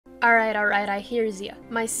Alright, I hears ya.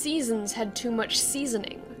 My seasons had too much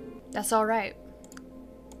seasoning. That's alright.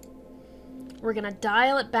 We're gonna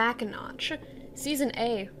dial it back a notch. Season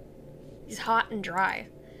A is hot and dry.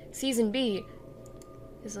 Season B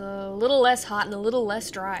is a little less hot and a little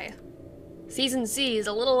less dry. Season C is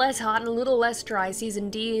a little less hot and a little less dry.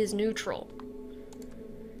 Season D is neutral.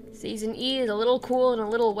 Season E is a little cool and a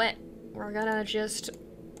little wet. We're gonna just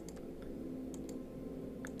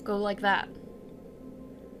go like that.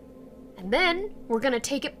 And then we're gonna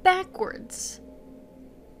take it backwards.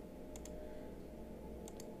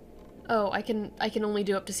 Oh, I can only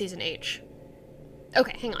do up to Season H.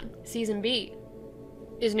 Okay, hang on. Season B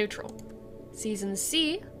is neutral. Season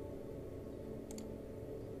C...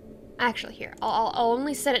 Actually, here, I'll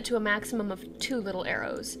only set it to a maximum of 2 little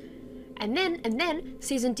arrows. And then,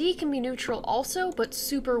 Season D can be neutral also, but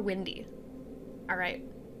super windy. Alright.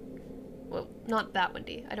 Well, not that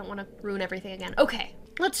windy. I don't want to ruin everything again. Okay,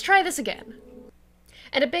 let's try this again.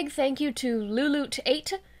 And a big thank you to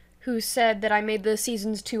Lulut8, who said that I made the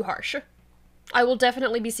seasons too harsh. I will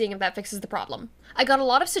definitely be seeing if that fixes the problem. I got a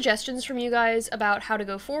lot of suggestions from you guys about how to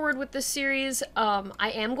go forward with this series.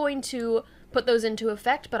 I am going to put those into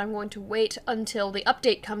effect, but I'm going to wait until the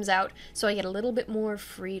update comes out so I get a little bit more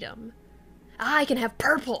freedom. Ah, I can have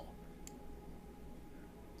purple!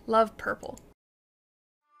 Love purple.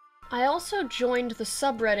 I also joined the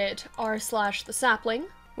subreddit r/thesapling,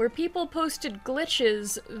 where people posted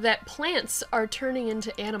glitches that plants are turning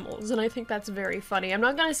into animals, and I think that's very funny. I'm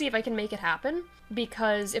not gonna see if I can make it happen,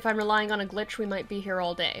 because if I'm relying on a glitch, we might be here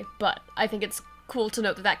all day, but I think it's cool to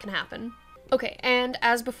note that that can happen. Okay, and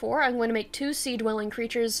as before, I'm going to make 2 sea-dwelling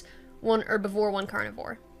creatures, 1 herbivore, 1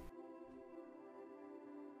 carnivore.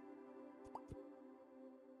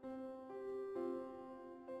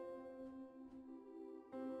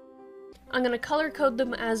 I'm going to color code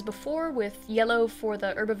them as before, with yellow for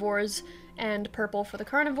the herbivores and purple for the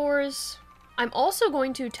carnivores. I'm also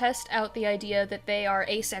going to test out the idea that they are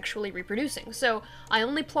asexually reproducing, so I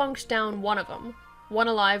only plonked down 1 of them. 1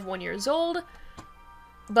 alive, 1 years old,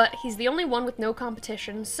 but he's the only one with no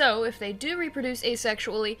competition, so if they do reproduce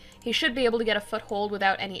asexually, he should be able to get a foothold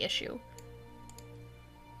without any issue.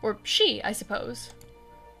 Or she, I suppose.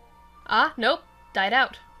 Ah, nope, died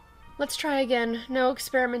out. Let's try again. No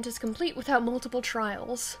experiment is complete without multiple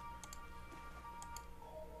trials.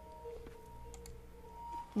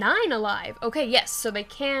 9 alive! Okay, yes, so they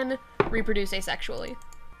can reproduce asexually.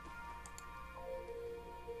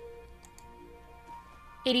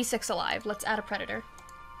 86 alive. Let's add a predator.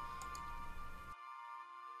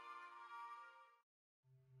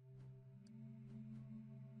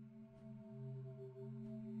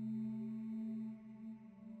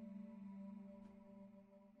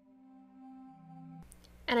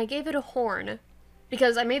 And I gave it a horn,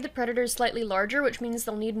 because I made the predators slightly larger, which means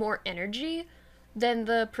they'll need more energy than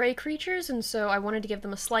the prey creatures, and so I wanted to give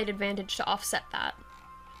them a slight advantage to offset that.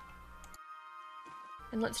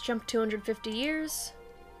 And let's jump 250 years.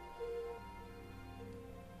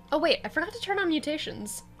 Oh wait, I forgot to turn on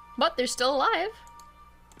mutations. But they're still alive.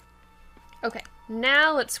 Okay,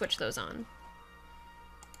 now let's switch those on.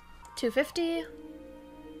 250.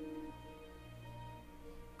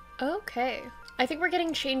 Okay. I think we're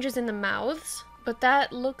getting changes in the mouths, but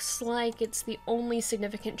that looks like it's the only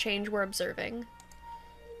significant change we're observing.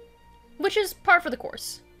 Which is par for the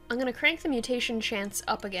course. I'm gonna crank the mutation chance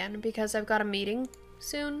up again because I've got a meeting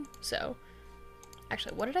soon, so...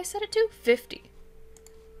 Actually, what did I set it to? 50.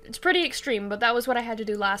 It's pretty extreme, but that was what I had to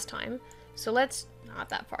do last time. So let's... not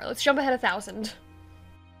that far. Let's jump ahead 1,000.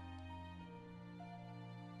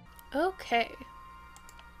 Okay.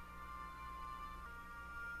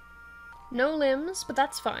 No limbs, but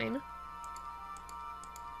that's fine. Do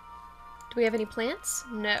we have any plants?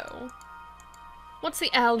 No. What's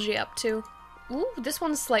the algae up to? Ooh, this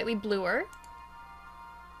one's slightly bluer.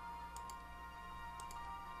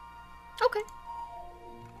 Okay.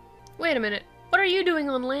 Wait a minute. What are you doing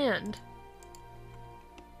on land?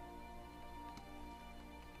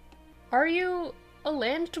 Are you a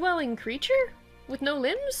land-dwelling creature? With no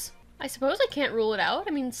limbs? I suppose I can't rule it out.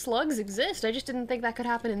 I mean, slugs exist. I just didn't think that could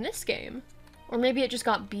happen in this game. Or maybe it just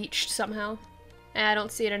got beached somehow. I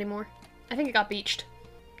don't see it anymore. I think it got beached.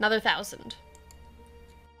 Another 1,000.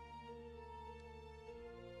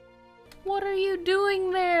 What are you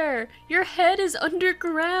doing there? Your head is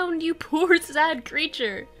underground, you poor sad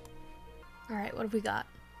creature. Alright, what have we got?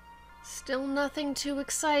 Still nothing too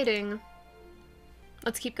exciting.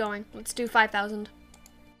 Let's keep going. Let's do 5,000.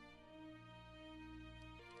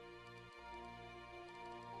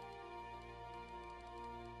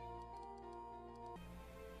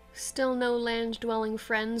 Still no land-dwelling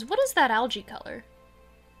friends. What is that algae color?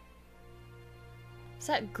 Is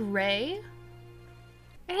that gray?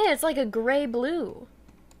 Yeah, it's like a gray-blue.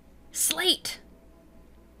 Slate!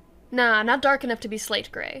 Nah, not dark enough to be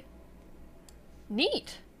slate gray.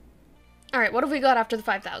 Neat. Alright, what have we got after the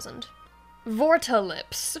 5,000?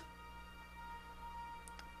 Vorta-lips.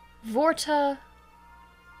 Vorta-lips.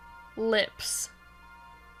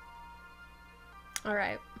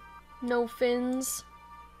 Alright. No fins.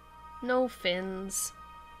 No fins.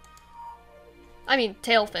 I mean,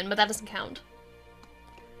 tail fin, but that doesn't count.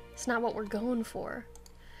 It's not what we're going for.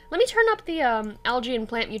 Let me turn up the algae and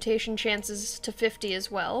plant mutation chances to 50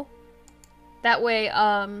 as well. That way,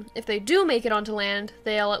 if they do make it onto land,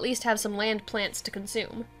 they'll at least have some land plants to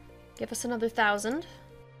consume. Give us another 1,000.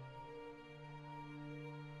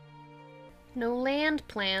 No land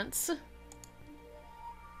plants.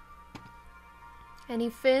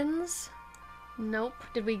 Any fins? Nope.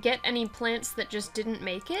 Did we get any plants that just didn't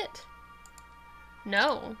make it?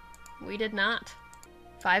 No, we did not.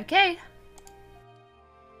 5K.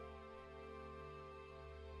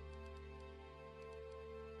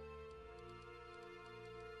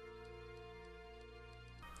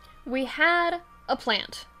 We had a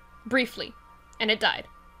plant, briefly, and it died.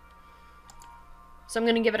 So I'm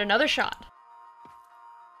gonna give it another shot.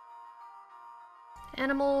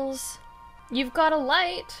 Animals. You've got a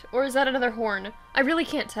light, or is that another horn? I really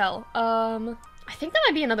can't tell. I think that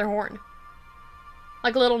might be another horn.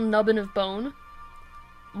 Like a little nubbin of bone.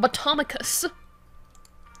 Botomicus.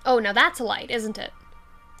 Oh, now that's a light, isn't it?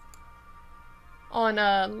 On,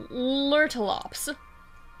 Lurtalops.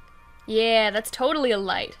 Yeah, that's totally a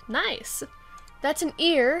light. Nice. That's an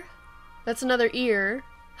ear. That's another ear.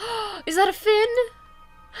 Is that a fin?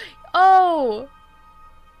 Oh!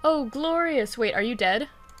 Oh, glorious. Wait, are you dead?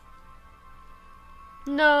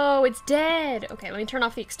 No, it's dead. Okay, let me turn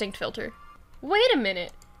off the extinct filter. Wait a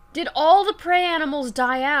minute. Did all the prey animals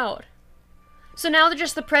die out? So now that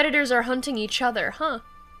just the predators are hunting each other, huh?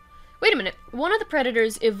 Wait a minute. One of the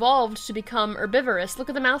predators evolved to become herbivorous. Look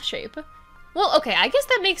at the mouth shape. Well, okay, I guess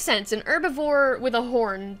that makes sense. An herbivore with a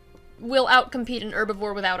horn will outcompete an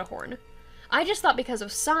herbivore without a horn. I just thought because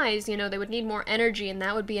of size, you know, they would need more energy and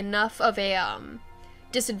that would be enough of a,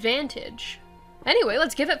 disadvantage. Anyway,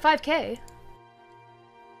 let's give it 5K.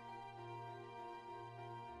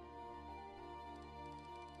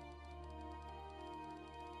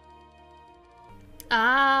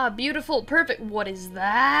 Ah, beautiful, perfect. What is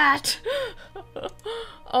that?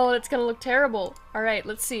 Oh, that's gonna look terrible. Alright,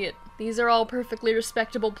 let's see it. These are all perfectly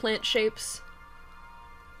respectable plant shapes.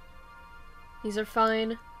 These are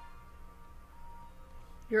fine.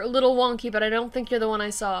 You're a little wonky, but I don't think you're the one I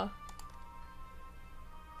saw.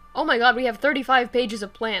 Oh my god, we have 35 pages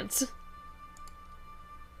of plants.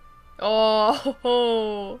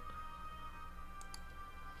 Oh.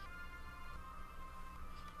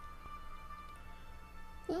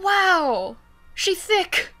 Wow! She's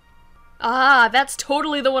thick! Ah, that's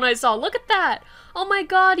totally the one I saw. Look at that! Oh my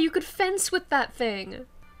god, you could fence with that thing.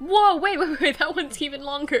 Whoa, wait, that one's even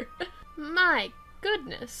longer. My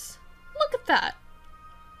goodness. Look at that.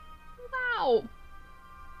 Wow.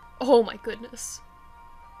 Oh my goodness.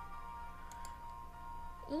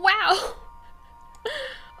 Wow!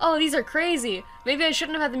 Oh, these are crazy. Maybe I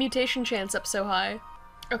shouldn't have had the mutation chance up so high.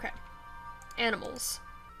 Okay. Animals.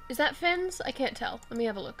 Is that fins? I can't tell. Let me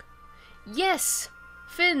have a look. Yes!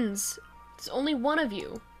 Fins! There's only one of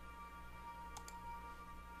you.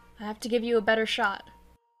 I have to give you a better shot.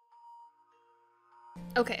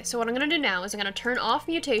 Okay, so what I'm gonna do now is I'm gonna turn off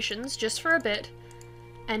mutations just for a bit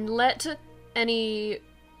and let any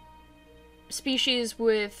species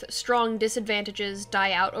with strong disadvantages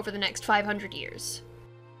die out over the next 500 years.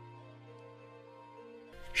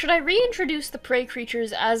 Should I reintroduce the prey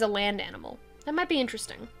creatures as a land animal? That might be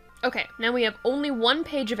interesting. Okay, now we have only one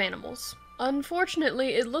page of animals. Unfortunately,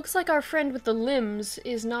 it looks like our friend with the limbs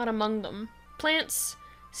is not among them. Plants,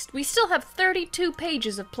 we still have 32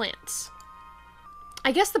 pages of plants.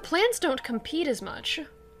 I guess the plants don't compete as much.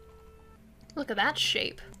 Look at that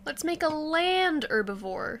shape. Let's make a land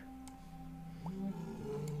herbivore.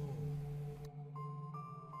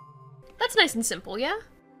 That's nice and simple, yeah?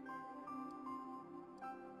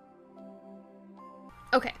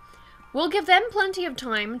 Okay. We'll give them plenty of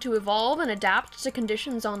time to evolve and adapt to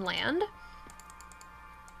conditions on land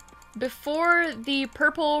before the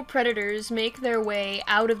purple predators make their way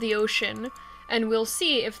out of the ocean, and we'll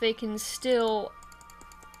see if they can still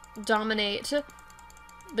dominate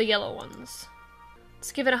the yellow ones.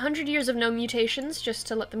 Let's give it 100 years of no mutations just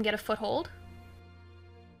to let them get a foothold.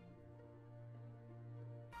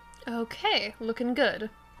 Okay, looking good.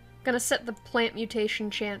 Gonna set the plant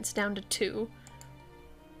mutation chance down to 2.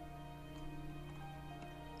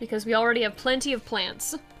 because we already have plenty of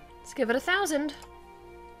plants. Let's give it 1,000.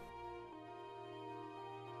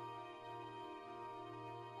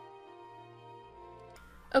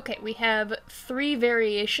 Okay, we have 3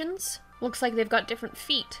 variations. Looks like they've got different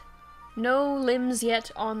feet. No limbs yet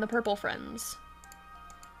on the purple friends.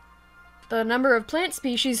 The number of plant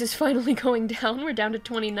species is finally going down. We're down to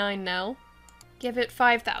 29 now. Give it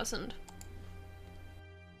 5,000.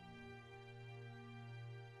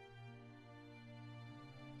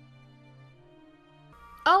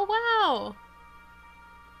 Oh, wow!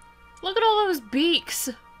 Look at all those beaks!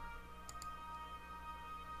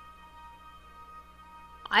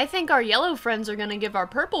 I think our yellow friends are gonna give our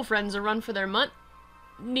purple friends a run for their money.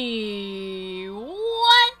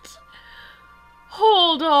 What?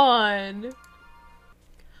 Hold on!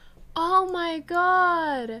 Oh my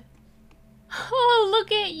god! Oh,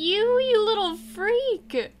 look at you, you little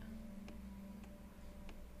freak!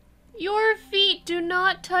 Your feet do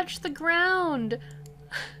not touch the ground!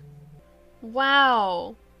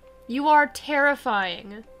 Wow. You are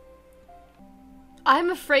terrifying. I'm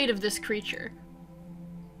afraid of this creature.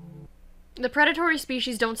 The predatory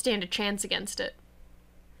species don't stand a chance against it.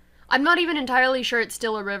 I'm not even entirely sure it's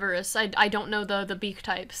still herbivorous. I don't know the beak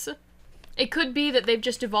types. It could be that they've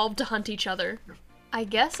just evolved to hunt each other. I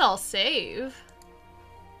guess I'll save.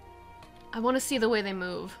 I want to see the way they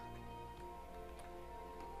move.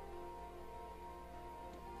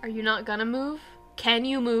 Are you not gonna move? Can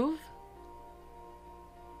you move?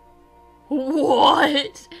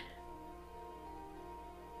 What?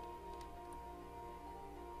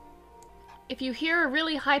 If you hear a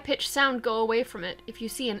really high-pitched sound, go away from it. If you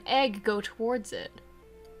see an egg, go towards it.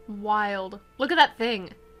 Wild. Look at that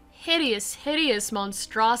thing. Hideous, hideous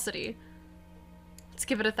monstrosity. Let's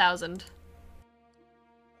give it 1,000.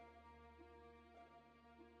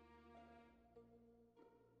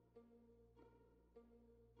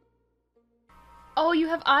 Oh, you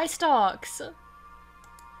have eye stalks.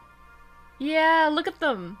 Yeah, look at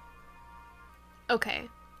them. Okay.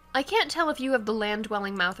 I can't tell if you have the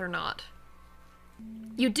land-dwelling mouth or not.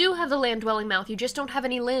 You do have the land-dwelling mouth, you just don't have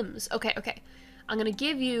any limbs. Okay, okay. I'm gonna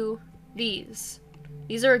give you these.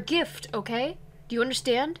 These are a gift, okay? Do you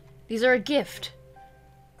understand? These are a gift.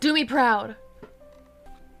 Do me proud.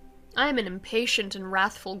 I am an impatient and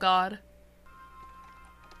wrathful god.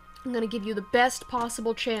 I'm gonna give you the best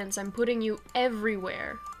possible chance. I'm putting you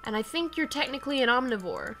everywhere. And I think you're technically an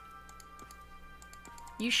omnivore.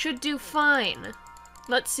 You should do fine.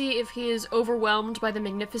 Let's see if he is overwhelmed by the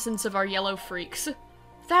magnificence of our yellow freaks.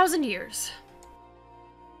 1,000 years.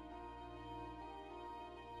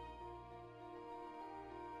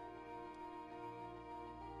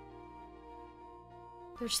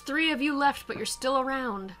 There's 3 of you left, but you're still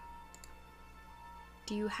around.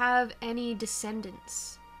 Do you have any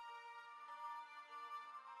descendants?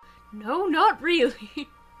 No, not really.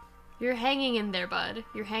 You're hanging in there, bud.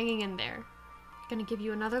 You're hanging in there. Gonna give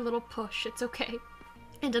you another little push. It's okay.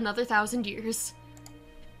 And another 1,000 years.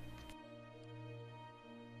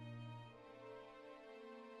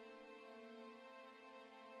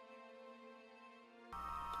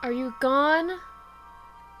 Are you gone?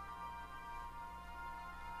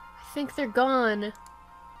 I think they're gone.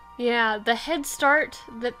 Yeah, the head start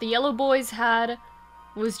that the yellow boys had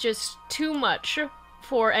was just too much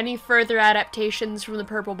for any further adaptations from the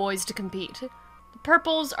purple boys to compete. The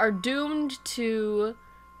purples are doomed to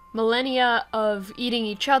millennia of eating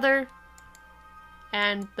each other,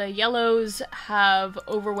 and the yellows have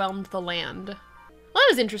overwhelmed the land. Well, that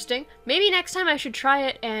was interesting. Maybe next time I should try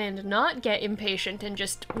it and not get impatient and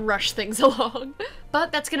just rush things along.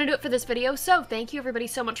 But that's gonna do it for this video, so thank you everybody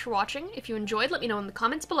so much for watching. If you enjoyed, let me know in the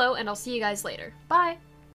comments below, and I'll see you guys later. Bye!